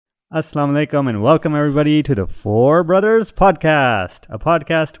Assalamu alaikum and welcome everybody to the Four Brothers Podcast, a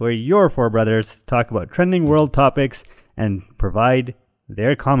podcast where your four brothers talk about trending world topics and provide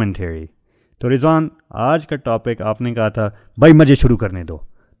their commentary. तो रिजवान, आज का topic आपने कहा था भाई मुझे शुरू करने दो,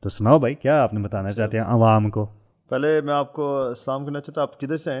 तो सुनाओ भाई क्या आपने बताना चाहते हैं आवाम को। पहले मैं आपको सलाम करना चाहता हूँ। आप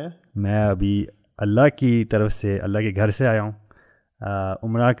किधर से हैं? मैं अभी अल्लाह की तरफ से, अल्लाह के घर से आया हूँ,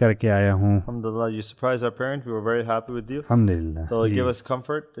 उम्रा करके आया हूँ। Alhamdulillah, you surprised our parents. We were very happy with you. Alhamdulillah. So it gave us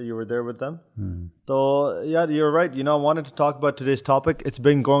comfort that you were there with them. So yeah, you're right. You know, I wanted to talk about today's topic. It's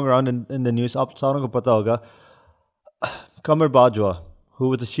been going around in the news. आप सारों को पता होगा, Qamar Bajwa,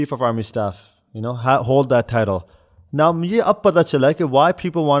 who was the chief of army staff, you know, hold that title. Now मुझे अब पता चला है कि why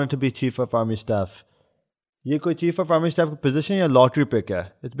people wanted to be chief of army staff. ये कोई chief of army staff की position या lottery pick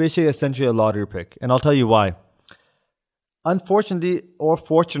है? It's basically essentially a lottery pick, and I'll tell you why. Unfortunately, or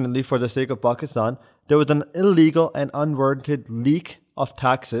fortunately for the sake of Pakistan, there was an illegal and unwarranted leak of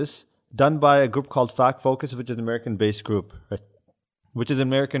taxes done by a group called Fact Focus, which is an American-based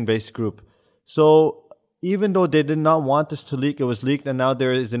group. So even though they did not want this to leak, it was leaked, and now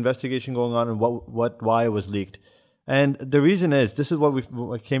there is investigation going on and why it was leaked. And the reason is, this is what we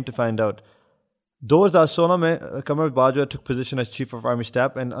came to find out. 2016 mein Qamar Bajwa took position as Chief of Army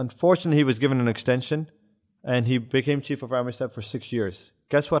Staff, and unfortunately he was given an extension. And he became Chief of Army Staff for 6 years.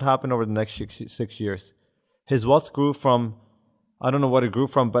 Guess what happened over the next 6 years? His wealth grew from, I don't know what it grew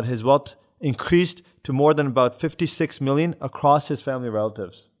from, but his wealth increased to more than about 56 million across his family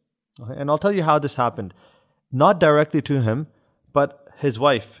relatives. Okay? And I'll tell you how this happened. Not directly to him, but his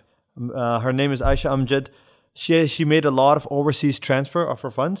wife. Her name is Aisha Amjad. She made a lot of overseas transfer of her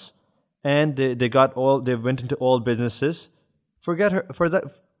funds, and they went into oil businesses. Forget her for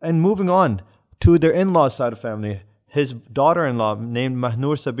that. And moving on to their in-law side of family, his daughter-in-law named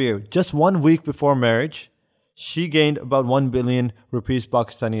Mahnoor Sabir, just 1 week before marriage, she gained about 1 billion rupees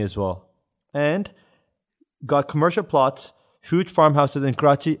Pakistani as well, and got commercial plots, huge farmhouses in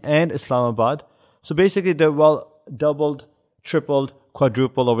Karachi and Islamabad. So basically they're well doubled, tripled,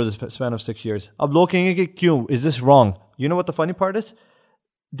 quadrupled over the span of 6 years. Ab log kahenge ki kyun? Is this wrong? You know what the funny part is?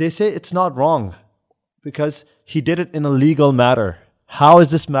 They say it's not wrong because he did it in a legal matter. How is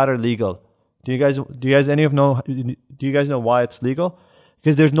this matter legal? Do you guys know why it's legal?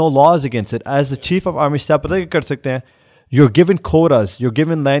 Because there's no laws against it. As the Chief of Army Staff, you're given quotas. You're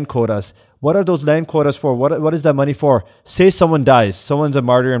given land quotas. What are those land quotas for? What is that money for? Say someone dies. Someone's a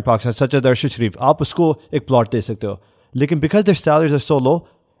martyr in Pakistan, such as Darshad Sharif. आप उसको एक plot दे सकते हो. Lekin because their salaries are so low,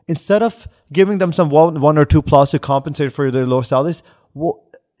 instead of giving them some one or two plots to compensate for their low salaries,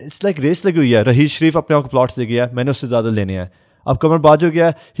 it's like race लगी हुई है. रहीद शरीफ अपने आप को plots दे गया. मैंने उससे ज़्यादा लेने हैं. अब कमर बाजू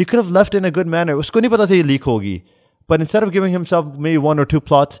गया, he could have left in a good manner. उसको नहीं पता था ये लीक होगी. But instead of giving himself maybe 1 or 2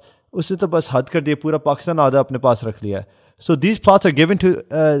 plots, उसने तो बस हद कर दिया, पूरा पाकिस्तान आधा अपने पास रख लिया. So these plots are given to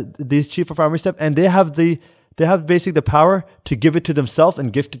these Chief of Army Staff, and they have basically the power to give it to themselves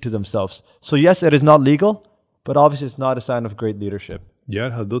and gift it to themselves. So yes, it is not legal, but obviously it's not a sign of great leadership.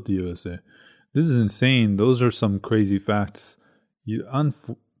 यार हद होती है वैसे. This is insane. Those are some crazy facts.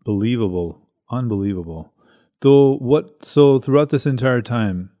 Unbelievable. So throughout this entire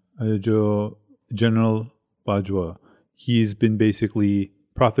time, General Bajwa, he's been basically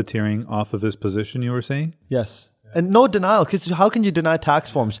profiteering off of his position, you were saying? Yes. And no denial, because how can you deny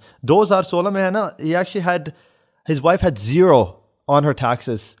tax forms? Those are sola mein hai na, he actually had, his wife had 0 on her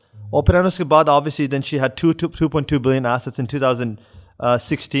taxes. और फिर उसके बाद obviously then she had 2.2 billion assets in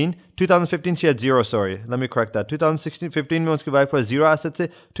 2016. 2015 she had 0, sorry. Let me correct that. 2015 में उसकी wife was 0 assets से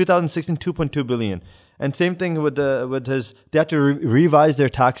 2016 2.2 billion. And same thing with his, they had to revise their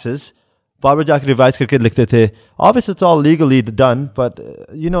taxes. बार-बार जाकर revise करके लिखते थे. Obviously it's all legally done, but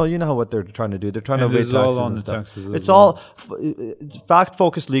you know what they're trying to do. They're trying to raise taxes all on and the stuff. taxes. It's all Fact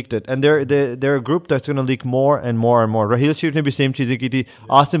Focus leaked it, and they're a group that's going to leak more and more and more. Raheel Sharif ने भी same चीजें की थी.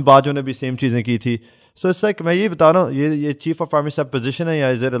 Asim Bajwa ने भी same चीजें की थी. So it's like मैं ये बता रहा हूँ, ये Chief of Army Staff position है या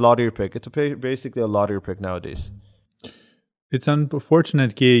is it a lottery pick? It's basically a lottery pick nowadays. It's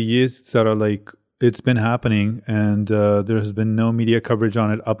unfortunate कि ये सारा like it's been happening, and there has been no media coverage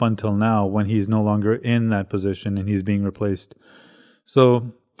on it up until now when he's no longer in that position and he's being replaced.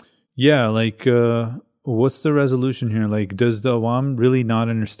 So, yeah, like, what's the resolution here? Like, does the Awam really not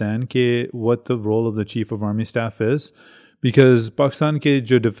understand what the role of the Chief of Army Staff is? Because Pakistan ke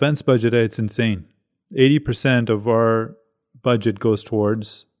jo defense budget hai, it's insane. 80% of our budget goes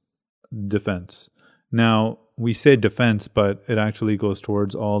towards defense. Now, we say defense, but it actually goes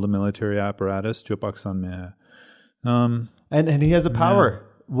towards all the military apparatus jo Pakistan mein hai. And he has the power.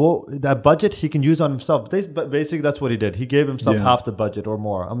 Yeah. That budget he can use on himself. Basically, that's what he did. He gave himself half the budget or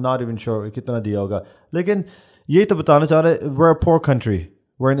more. I'm not even sure kitna diya hoga. Lekin ye to batana cha rahe, we're a poor country.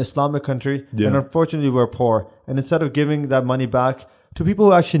 We're an Islamic country, Yeah. and unfortunately, we're poor. And instead of giving that money back to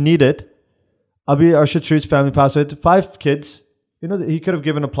people who actually need it, Abhi Arshad Sharif's family passed away. 5 kids. You know, he could have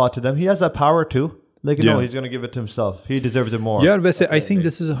given a plot to them. He has that power too. Like, no, he's going to give it to himself. He deserves it more. Yeah, but I think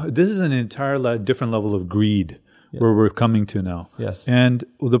this is an entire different level of greed where we're coming to now. Yes. And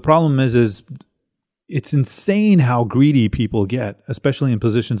the problem is it's insane how greedy people get, especially in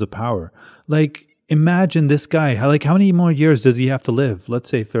positions of power. Like, imagine this guy. How many more years does he have to live? Let's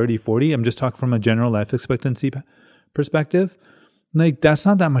say 30, 40. I'm just talking from a general life expectancy perspective. Like, that's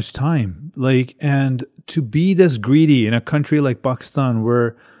not that much time. Like, and to be this greedy in a country like Pakistan,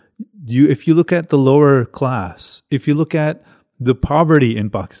 where if you look at the lower class, if you look at the poverty in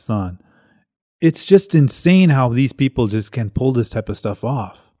Pakistan, it's just insane how these people just can pull this type of stuff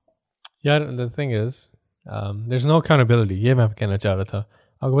off. Yeah, the thing is, there's no accountability. ये मैं कहना चाह रहा था.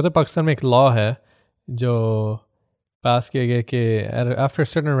 आपको पता है पाकिस्तान में एक law है जो pass किया गया कि after a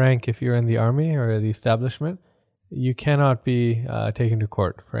certain rank, if you're in the army or the establishment, you cannot be taken to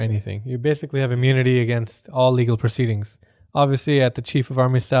court for anything. You basically have immunity against all legal proceedings. Obviously, at the chief of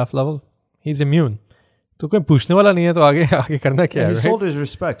army staff level, he's immune. तो कोई पूछने वाला नहीं है तो आगे करना क्या है? He sold his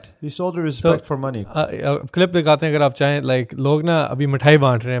respect. He sold his respect for money. Clip दिखाते हैं अगर आप चाहें. लाइक लोग ना अभी मिठाई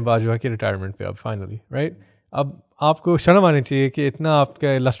बांट रहे हैं बाजवा की रिटायरमेंट पे अब फाइनली, राइट? अब आपको शर्म आनी चाहिए कि इतना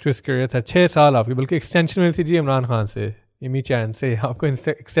आपका इलस्ट्रियस करियर था, 6 साल आपकी, बल्कि एक्सटेंशन मिली थी जी इमरान खान से, इमी चैन से आपको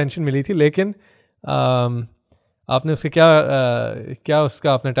एक्सटेंशन मिली थी, लेकिन आपने उसके क्या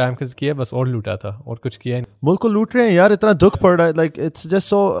उसका अपने टाइम किया, बस और लूटा था और कुछ किया नहीं. मुल्क को लूट रहे हैं यार, इतना दुख पड़ रहा है. Like, it's just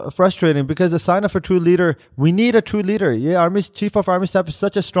so frustrating because the sign of a true leader, we need a true leader. Yeah, chief of army staff is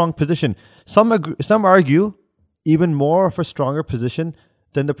such a strong position. Some argue even more of a stronger position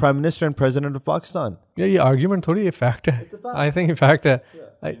than the prime minister and president of Pakistan. Yeah, ये argument थोड़ी, ये fact है. I think ये fact है.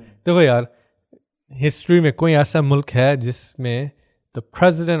 देखो यार, history में कोई ऐसा मुल्क है जिसमें the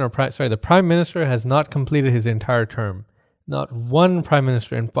president or the prime minister has not completed his entire term. Not one prime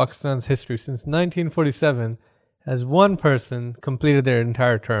minister in Pakistan's history since 1947 has one person completed their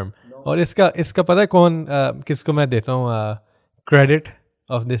entire term. और इसका पता है कौन किसको मैं देता हूँ credit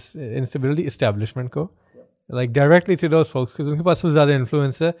of this instability? Establishment को. Like directly to those folks, because उनके पास सबसे ज़्यादा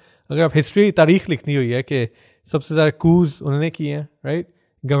influence है. अगर आप history तारीख लिखनी हुई है कि सबसे ज़्यादा coups उन्होंने किए हैं, right?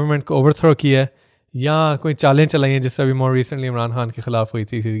 Government को overthrow किया है, या कोई चालें चलाई हैं जिससे अभी more recently इमरान खान के खिलाफ हुई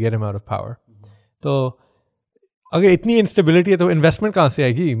थी to get him out of power. तो अगर इतनी इंस्टेबिलिटी है तो इन्वेस्टमेंट कहाँ से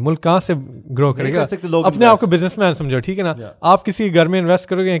आएगी? मुल्क कहाँ से ग्रो करेगा? अपने आप को बिजनेसमैन समझो, ठीक है ना? आप किसी घर में इन्वेस्ट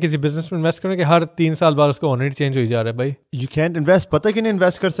करोगे या किसी बिजनेस में इन्वेस्ट करोगे, हर 3 साल बाद उसका ओनर चेंज हो जा रहा है भाई. You can't invest. पता क्यों नहीं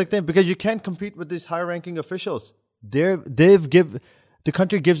इन्वेस्ट कर सकते हैं? Because you can't compete with these high-ranking officials. The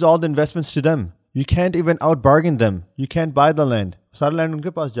country gives all the investments to them. You can't even out-bargain them. You can't buy the land. सारा लैंड उनके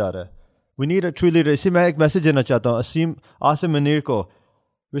पास जा रहा है. We need a true leader. इसी मैं एक message देना चाहता हूँ आसिम मुनीर को.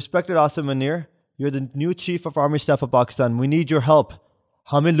 Respected Asim Munir, you're the new chief of army staff of Pakistan. We need your help.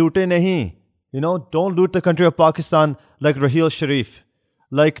 हमें लूटे नहीं. You know, don't loot the country of Pakistan like Raheel Sharif,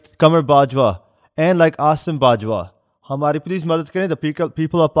 like Qamar Bajwa, and like Asim Bajwa. हमारी please मदद करें. The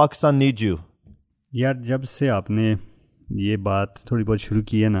people of Pakistan need you. यार, जब से आपने ये बात थोड़ी बहुत शुरू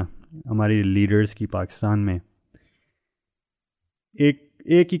की है ना हमारी लीडर्स की पाकिस्तान में,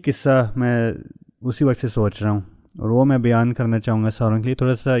 एक ही किस्सा मैं उसी वक्त से सोच रहा हूँ और वो मैं बयान करना चाहूँगा सारों के लिए,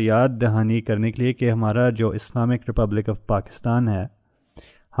 थोड़ा सा याद दहानी करने के लिए कि हमारा जो इस्लामिक रिपब्लिक ऑफ पाकिस्तान है,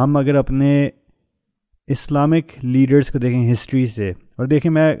 हम अगर अपने इस्लामिक लीडर्स को देखें हिस्ट्री से, और देखें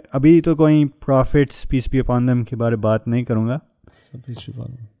मैं अभी तो कोई prophets peace be upon them के बारे बात नहीं करूँगा,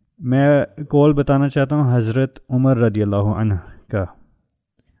 मैं कॉल बताना चाहता हूँ हज़रत उमर रदियल्लाहु अन्हु का.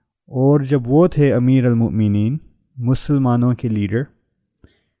 और जब वो थे अमीर अल-मुमिनीन, मुसलमानों के लीडर,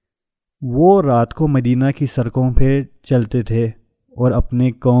 वो रात को मदीना की सड़कों पे चलते थे और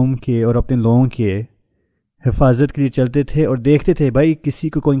अपने कौम के और अपने लोगों के हिफाजत के लिए चलते थे और देखते थे भाई किसी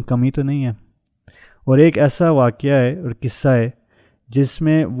को कोई कमी तो नहीं है. और एक ऐसा वाक़या है और किस्सा है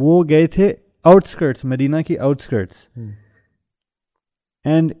जिसमें वो गए थे आउटस्कर्ट्स, मदीना की outskirts,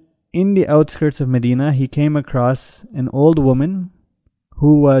 and in the outskirts of Medina he came across an old woman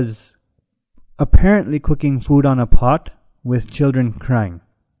who was apparently cooking food on a pot with children crying.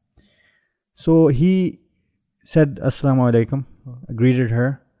 So he said Assalamu alaikum, greeted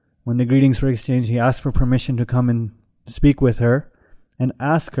her. When the greetings were exchanged, he asked for permission to come and speak with her and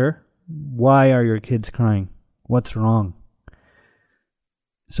ask her, why are your kids crying? What's wrong?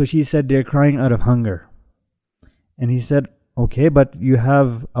 So she said, they're crying out of hunger. And he said, okay, but you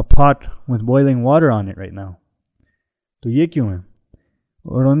have a pot with boiling water on it right now. तो ये क्यों है?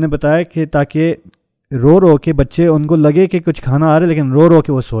 और उन्होंने बताया कि ताकि रो रो के बच्चे, उनको लगे कि कुछ खाना आ रहा है लेकिन रो रो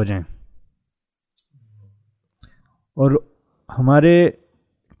के वो सो जाएं. और हमारे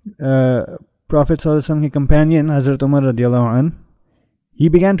Prophet sallallahu alaihi wasallam, his companion Hazrat Umar radiallahu anh, he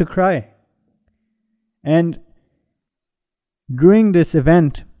began to cry. And during this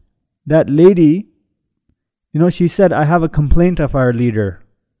event, that lady, she said, I have a complaint of our leader,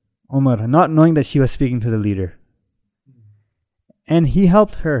 Umar, not knowing that she was speaking to the leader. And he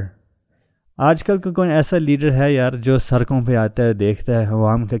helped her. आजकल का कोई ऐसा leader है यार जो सड़कों पे आता है, देखता है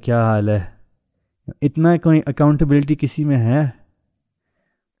अवाम का क्या हाल है, इतना कोई अकाउंटेबिलिटी किसी में है?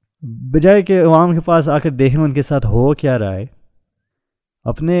 बजाय कि अवाम के पास आकर देखें उनके साथ हो क्या रहा है,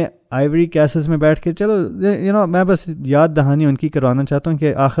 अपने आइवरी कैसेस में बैठ के चलो मैं बस याद दहानी उनकी करवाना चाहता हूँ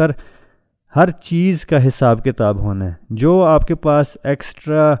कि आखिर हर चीज़ का हिसाब किताब होना है. जो आपके पास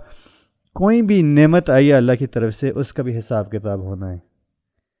एक्स्ट्रा कोई भी नेमत आई है अल्लाह की तरफ से, उसका भी हिसाब किताब होना है.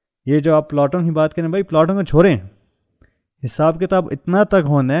 ये जो आप प्लॉटों की बात करें, भाई प्लॉटों को छोड़ें, हिसाब किताब इतना तक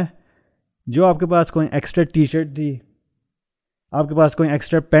होना है. जो आपके पास कोई एक्स्ट्रा टी शर्ट थी, आपके पास कोई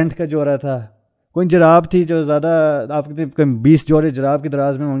एक्स्ट्रा पेंट का जोड़ा था, कोई जराब थी जो ज़्यादा आपके 20 जोड़े जराब के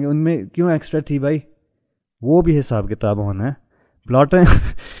दराज में होंगे, उनमें क्यों एक्स्ट्रा थी भाई, वो भी हिसाब किताब होना है. प्लॉटें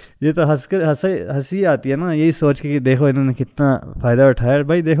ये तो हंसी आती है ना, यही सोच के कि देखो इन्होंने कितना फ़ायदा उठाया.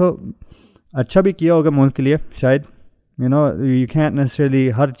 भाई देखो अच्छा भी किया होगा मुल्क के लिए शायद, यू कैंट नेसेसरली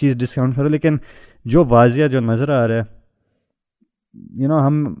हर चीज़ डिस्काउंट करो, लेकिन जो वाजिया जो नज़र आ रहा है,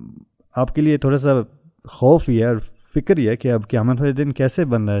 हम आपके लिए थोड़ा सा खौफ ही है और फिक्र ही है कि अब क़यामत वाले दिन कैसे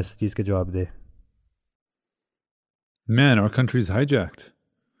बंदा इस चीज़ के जवाब दे. Man, our country's hijacked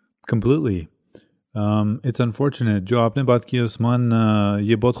completely. It's unfortunate. जो आपने बात की उस्मान,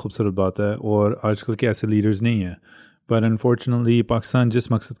 ये बहुत खूबसूरत बात है और आजकल के ऐसे लीडर्स नहीं हैं. But unfortunately पाकिस्तान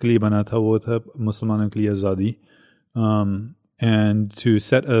जिस मकसद के लिए बना था वो था मुसलमानों के लिए आज़ादी, and to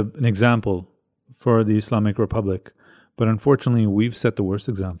set an example for the Islamic Republic. But unfortunately we've set the worst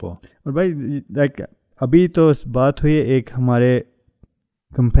example. और भाई अभी तो बात हुई एक हमारे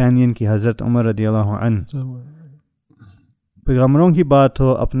कंपेनियन की, हज़रत उमर रदियल्लाहु अन्हु, पैगम्बरों की बात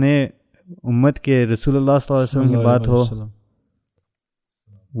हो, अपने उम्मत के रसूलुल्लाह सल्लल्लाहु अलैहि वसल्लम की बात हो,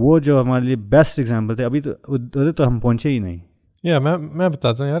 वो जो हमारे लिए बेस्ट एग्जांपल थे, अभी तो उधर तो हम पहुंचे ही नहीं. मैं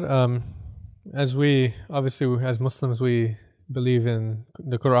बताता हूँ यार. As we obviously as Muslims we believe in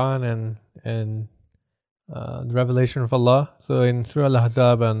the Quran and the revelation of Allah. So in Surah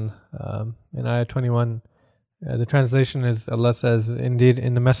Al-Ahzab and in Ayah 21, the translation is, Allah says, indeed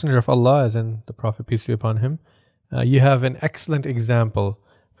in the messenger of Allah, as in the Prophet, peace be upon him, you have an excellent example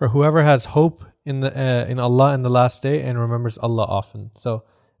for whoever has hope in Allah in the last day and remembers Allah often. So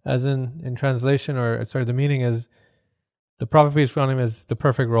as in translation, or sorry, the meaning is the Prophet, peace be upon him, is the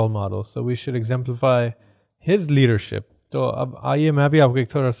perfect role model. So we should exemplify his leadership. तो अब आइए मैं भी आपको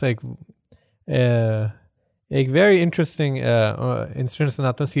एक थोड़ा सा एक very interesting incident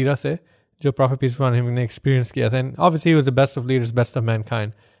सुनाता हूँ सीरा से, जो Prophet, peace be upon him, ने experience किया था. And obviously he was the best of leaders, best of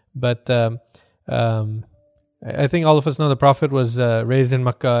mankind. But I think all of us know the Prophet was raised in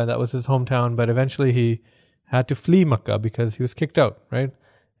Makkah. That was his hometown. But eventually he had to flee Makkah because he was kicked out, right?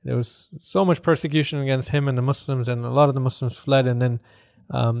 There was so much persecution against him and the Muslims, and a lot of the Muslims fled. And then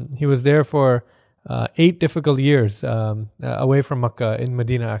he was there for 8 difficult years away from Makkah in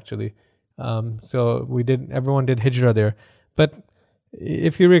Medina, actually. So everyone did hijrah there. But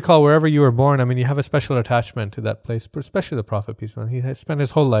if you recall, wherever you were born, I mean, you have a special attachment to that place, especially the Prophet, peace be upon him. He has spent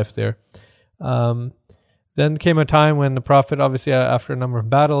his whole life there. Then came a time when the Prophet, obviously after a number of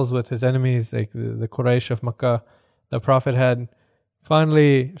battles with his enemies, like the Quraysh of Makkah, the Prophet had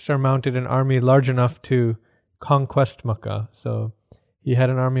finally surmounted an army large enough to conquest Makkah. So he had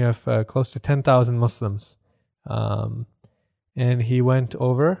an army of close to 10,000 Muslims. And he went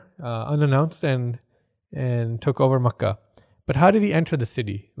over unannounced and took over Makkah. But how did he enter the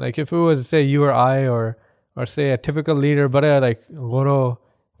city? Like if it was, say, you or I, or say a typical leader, but like goro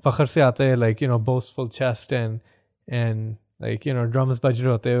fakhar se aate, like, boastful chest and like, drums baj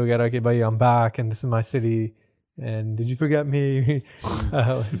rahe hote vagera ki bhai I'm back and this is my city and did you forget me?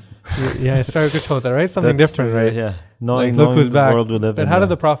 Yeah, start kuch hota, right? Something that's different, true, right? Yeah. Knowing look who's the back. world we live but in. how did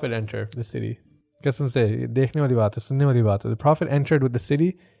the Prophet enter the city? Qasam se dekhne wali baat hai, sunne wali baat hai. The Prophet entered with the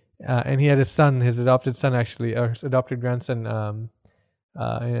city, and he had his son, his adopted son actually, or his adopted grandson,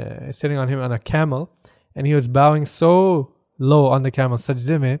 sitting on him on a camel, and he was bowing so low on the camel,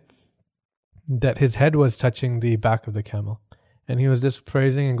 sajde mein, that his head was touching the back of the camel, and he was just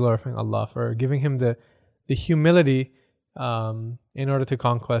praising and glorifying Allah for giving him the humility in order to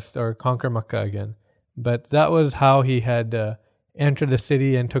conquer Makkah again. But that was how he had entered the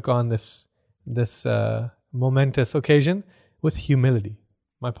city and took on this momentous occasion with humility.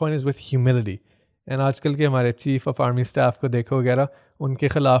 My point is with humility. And आजकल के हमारे chief of army staff को देखो वगैरह, उनके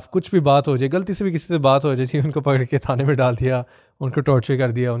खिलाफ कुछ भी बात हो जाए, गलती से भी किसी से बात हो जाए, उनको पकड़ के थाने में डाल दिया, उनको टॉर्चर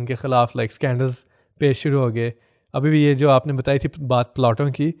कर दिया, उनके खिलाफ लाइक स्कैंडल्स पेश शुरू हो गए. अभी भी ये जो आपने बताई थी बात प्लॉटों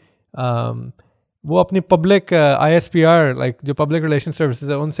की, वो अपनी पब्लिक ISPR लाइक जो पब्लिक रिलेशन सर्विसेज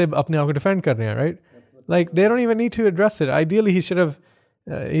है उनसे अपने आप को डिफेंड कर रहे हैं, right? Like they don't even need to address it. Ideally he should have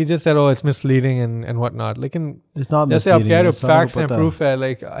he just said, oh, it's misleading and whatnot. लेकिन It's not जैसे आप misleading. कह रहे हो, इंसानों को facts हैं, पता है. proof है,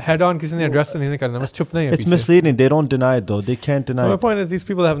 like head on किसी ने address नहीं करना, बस छुपना ही है It's पीछे. misleading. They don't deny it though. They can't So deny my it. point is these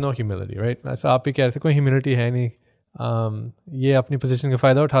people have no humility, right? ऐसा आप भी कह रहे थे, कोई humility है नहीं. ये अपनी position का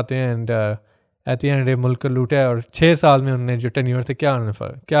फ़ायदा उठाते हैं and at the end of the day मुल्क को लूटा है, और 6 साल में उन्होंने जो tenure थे क्या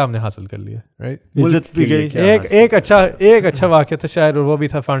हमने हासिल कर लिया, right? इज्जत भी गई. एक अच्छा वाक़या था शायद, और वो भी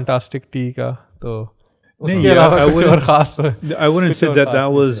था Fantastic Tea का. तो I wouldn't say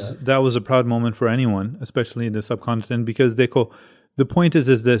that was a proud moment for anyone, especially in the subcontinent, because the point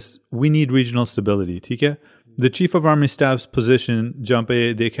is this: we need regional stability. ठीक है? The chief of army staff's position, जहाँ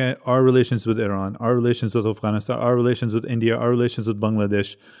पे देखें our relations with Iran, our relations with Afghanistan, our relations with India, our relations with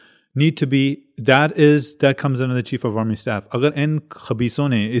Bangladesh, need to be that comes under the chief of army staff. अगर इन खबीसों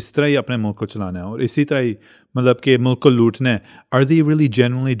ने इस तरह ही अपने मुल्क को चलाना है और इसी तरह ही मतलब के मुल्क को लूटना है, are they really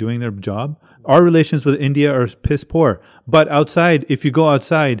genuinely doing their job? Our relations with India are piss poor, but outside, if you go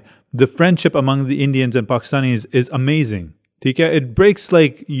outside, the friendship among the Indians and Pakistanis is amazing. ठीक है? It breaks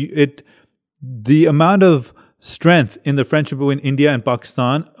the amount of strength in the friendship between India and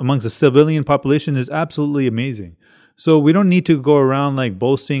Pakistan amongst the civilian population is absolutely amazing. So we don't need to go around like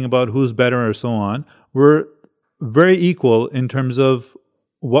boasting about who's better or so on. We're very equal in terms of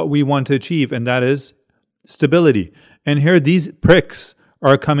what we want to achieve, and that is stability. And here these pricks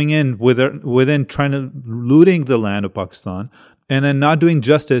are coming in within trying to looting the land of Pakistan and then not doing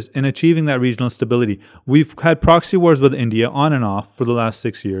justice in achieving that regional stability. We've had proxy wars with India on and off for the last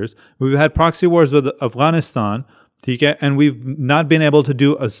 6 years. We've had proxy wars with Afghanistan, and we've not been able to do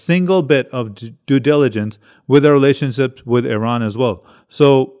a single bit of due diligence with our relationships with Iran as well. So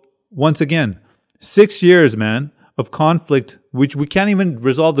once again, 6 years, man, of conflict, which we can't even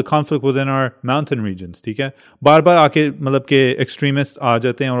resolve the conflict within our mountain regions. ठीक है? बार-बार आके मतलब के extremists आ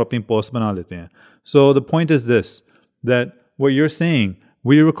जाते हैं और अपनी post बना लेते हैं. So the point is this, that what you're saying,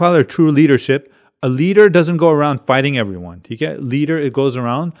 we require true leadership. A leader doesn't go around fighting everyone. ठीक है? Leader, it goes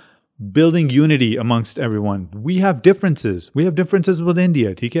around building unity amongst everyone. We have differences. We have differences with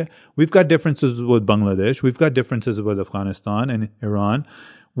India. ठीक है? We've got differences with Bangladesh. We've got differences with Afghanistan and Iran.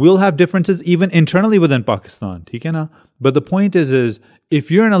 We'll have differences even internally within Pakistan. ठीक है ना? But the point is if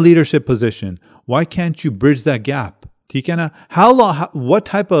you're in a leadership position, why can't you bridge that gap? ठीक है ना? What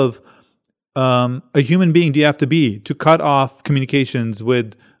type of a human being do you have to be to cut off communications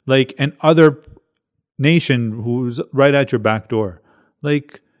with like an other nation who's right at your back door?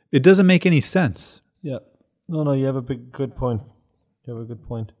 Like, it doesn't make any sense. Yeah. No, you have a good point. You have a good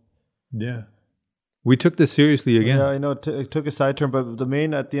point. Yeah. We took this seriously again. Yeah, I know. It took a side turn, but at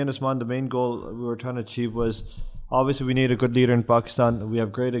the end, Usman, the main goal we were trying to achieve was, obviously, we need a good leader in Pakistan. We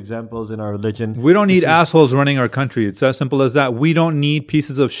have great examples in our religion. We don't need assholes running our country. It's as simple as that. We don't need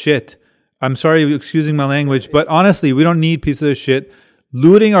pieces of shit. I'm sorry, excusing my language, but honestly, we don't need pieces of shit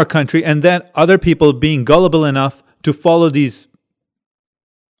looting our country and then other people being gullible enough to follow these,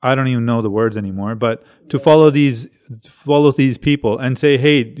 I don't even know the words anymore, but to follow these people and say,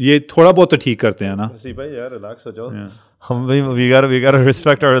 hey, ye thoda bahut theek karte hain na. See, bhai, yaar, relax ho jao. We gotta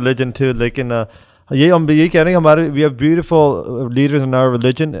respect our religion too. Lekin we have beautiful leaders in our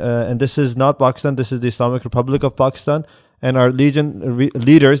religion, and this is not Pakistan. This is the Islamic Republic of Pakistan, and our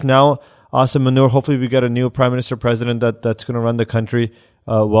leaders now. Asim Munir, hopefully we get a new prime minister president that's going to run the country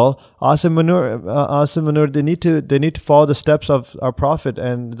well. Asim Munir, they need to follow the steps of our prophet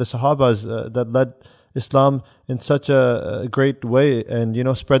and the Sahabas that led Islam in such a great way, and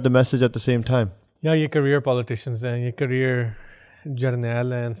spread the message at the same time. Yeah, ye career politicians and ye career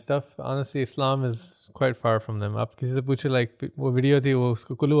journal and stuff. Honestly, Islam is quite far from them. आप किसी से पूछे like वो video थी, वो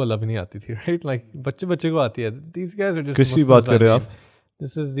उसको कुल्लू वाला भी नहीं आती थी, right? Like बच्चे को आती है. These guys are just. किसकी बात कर रहे हो आप?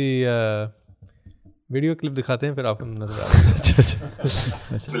 This is the video clip दिखाते हैं फिर आपको नजर आ रहा है.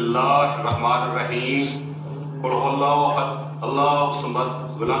 बिस्मिल्लाहिर्रहमानिर्रहीम कुल हुवल्लाहु अहद अल्लाहु समद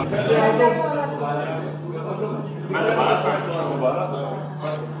वलम. मैं दोबारा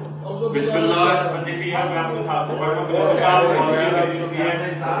बिस्मिल्लाह देखिए मैं आपके साथ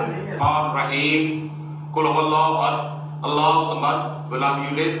रहीम कुल हुवल्लाहु अहद अल्लाहु समद वलम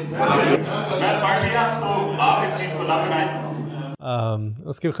यूलिद मैं पढ़ लिया तो आप इस चीज को ना बनाएं.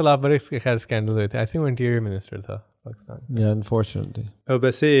 उसके खिलाफ बड़े खैर स्कैंडल हुए थे. आई थिंक वो इंटीरियर मिनिस्टर था पाकिस्तान. Yeah, unfortunately.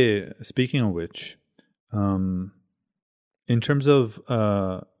 वैसे speaking of which, in terms of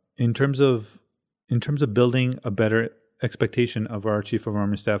in terms of building a better expectation of our Chief of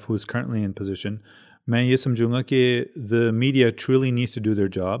Army Staff who is currently in position, मैं ये समझूंगा कि the media truly needs to do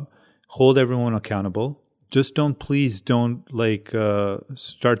their job, hold everyone accountable. Just don't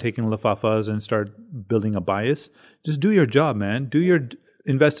start taking lafafas and start building a bias. Just do your job, man. Do your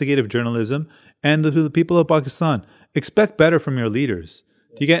investigative journalism. And to the people of Pakistan, expect better from your leaders.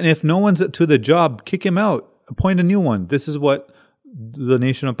 Yeah. And if no one's to the job, kick him out. Appoint a new one. This is what the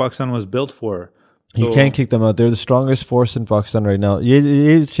nation of Pakistan was built for. So, you can't kick them out. They're the strongest force in Pakistan right now.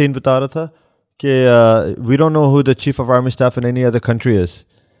 ये Shane बता रहा था कि we don't know who the Chief of Army Staff in any other country is.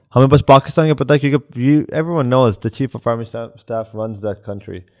 हमें बस पाकिस्तान का पता है क्योंकि everyone knows the Chief of Army Staff runs that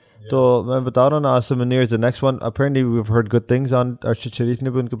country. Yeah. तो मैं बता रहा हूँ ना, Asim Munir is the next one. Apparently we've heard good things on Arshad Sharif ने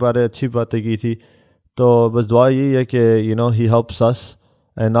भी उनके बारे अच्छी बातें की थी. तो बस दुआ यही है कि he helps us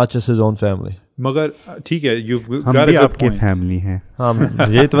and not just his own family. मगर ठीक है, you've हम got भी a good आपकी point. फैमिली हैं.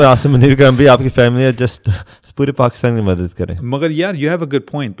 हम ये तो आसिम मुनीर का हम भी आपकी फैमिली है, जस्ट पूरे पाकिस्तान की मदद करें. मगर यार, you have a good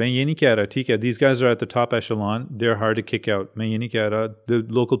point. मैं ये नहीं कह रहा, ठीक है, these guys are at the top echelon, they're hard to kick out. मैं ये नहीं कह रहा, the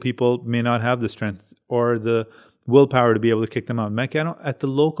local people may not have the strength or the willpower to be able to kick them out. मैं कह रहा हूँ at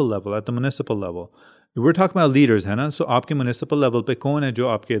the local level, at the municipal level. We're talking about leaders, है ना? So आपके municipal level पे कौन है जो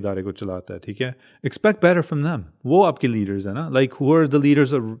आपके इदारे को चलाता है, ठीक है? Expect better from them. वो आपके leaders है ना? Like, who are the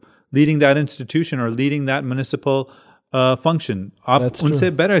leaders of leading that institution or leading that municipal function? आप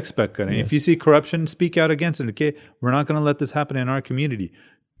उनसे better expect करें. Yes. If you see corruption, speak out against it. Okay, we're not going to let this happen in our community.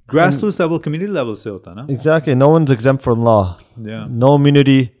 Grassroots level, community level से होता ना? Exactly. No one's exempt from law. Yeah. No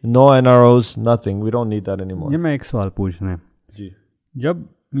immunity, no NROs, nothing. We don't need that anymore. ये मैं एक सवाल पूछना है. जी. जब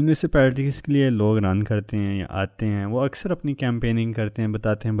म्यूनिसिपैलिटीज़ के लिए लोग रन करते हैं या आते हैं, वो अक्सर अपनी कैंपेनिंग करते हैं,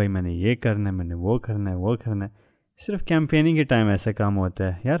 बताते हैं भाई मैंने ये करना है, मैंने वो करना है, वो करना है. सिर्फ कैंपेनिंग के टाइम ऐसा काम होता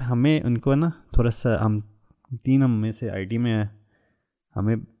है. यार हमें उनको ना थोड़ा सा, हम 3 में से आईटी में है,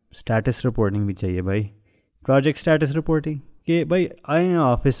 हमें स्टेटस रिपोर्टिंग भी चाहिए भाई. प्रोजेक्ट स्टेटस रिपोर्टिंग कि भाई आए हैं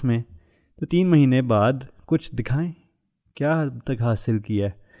ऑफिस में तो 3 महीने बाद कुछ दिखाएं क्या हद तक हासिल किया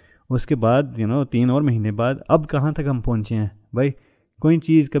है. उसके बाद 3 और महीने बाद अब कहाँ तक हम पहुँचे हैं भाई. कोई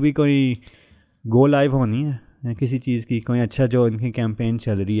चीज़ कभी कोई गो लाइव होनी है किसी चीज़ की, कोई अच्छा जो इनकी कैंपेन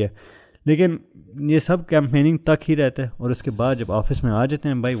चल रही है, लेकिन ये सब कैंपेनिंग तक ही रहता है. और उसके बाद जब ऑफिस में आ जाते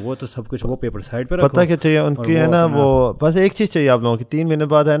हैं भाई, वो तो सब कुछ वो पेपर साइड पर पता क्या चाहिए उनकी है ना, वो बस एक चीज़ चाहिए आप लोगों की. 3 महीने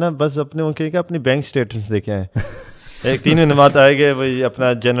बाद है ना, बस अपने उनके क्या अपनी बैंक स्टेटमेंट देखे हैं. एक 3 महीने बाद आएगा भाई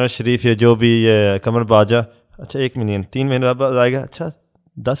अपना जनरल शरीफ या जो भी ये कमर बाजा, अच्छा 1 मिलियन. 3 महीने बाद आएगा, अच्छा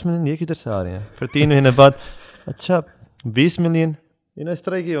 10 मिलियन ये किधर से आ रहे हैं. फिर 3 महीने बाद अच्छा 20 मिलियन. इस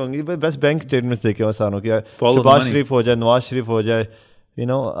तरह की होंगी भाई. बस बैंक स्टेटमेंट्स देखे आसानों की. शहबाज शरीफ हो जाए, नवाज शरीफ हो जाए,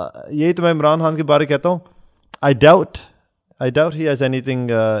 यही तो मैं इमरान खान के बारे कहता हूँ. I doubt he has anything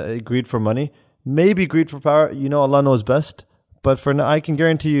greed for money. Maybe greed for power, Allah knows best, but for now I can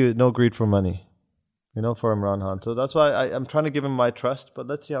guarantee you no greed for money, for Imran Khan. So that's why I'm trying to give him my trust,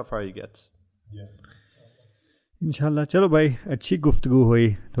 but let's see how far he gets. Yeah. इंशाल्लाह. चलो भाई, अच्छी गुफ्तगू हुई,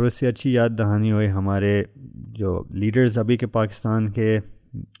 थोड़ी सी अच्छी याद दहानी हुई. हमारे जो लीडर्स अभी के पाकिस्तान के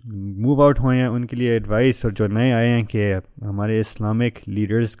मूव आउट हुए हैं उनके लिए एडवाइस, और जो नए आए हैं कि हमारे इस्लामिक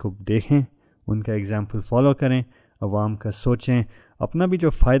लीडर्स को देखें, उनका एग्जाम्पल फॉलो करें, अवाम का सोचें, अपना भी जो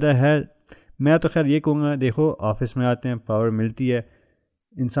फ़ायदा है. मैं तो खैर ये कहूँगा, देखो ऑफिस में आते हैं, पावर मिलती है,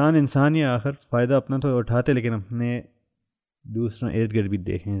 इंसान ही आखिर फ़ायदा अपना तो उठाते, लेकिन अपने दूसरों इर्द गिर्द भी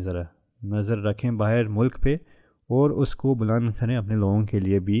देखें, ज़रा नज़र रखें बाहर मुल्क पे, और उसको बुलंद करें, अपने लोगों के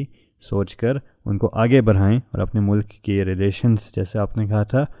लिए भी सोच कर उनको आगे बढ़ाएं, और अपने मुल्क के रिलेशंस जैसे आपने कहा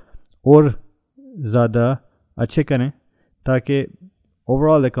था और ज़्यादा अच्छे करें, ताकि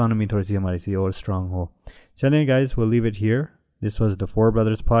ओवरऑल इकॉनमी थोड़ी सी हमारी सी और स्ट्रांग हो. चलें guys, we'll leave it here. This was the Four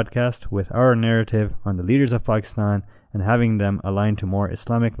Brothers podcast with our narrative on the leaders of Pakistan and having them aligned to more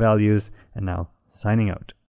Islamic values. And now, signing out.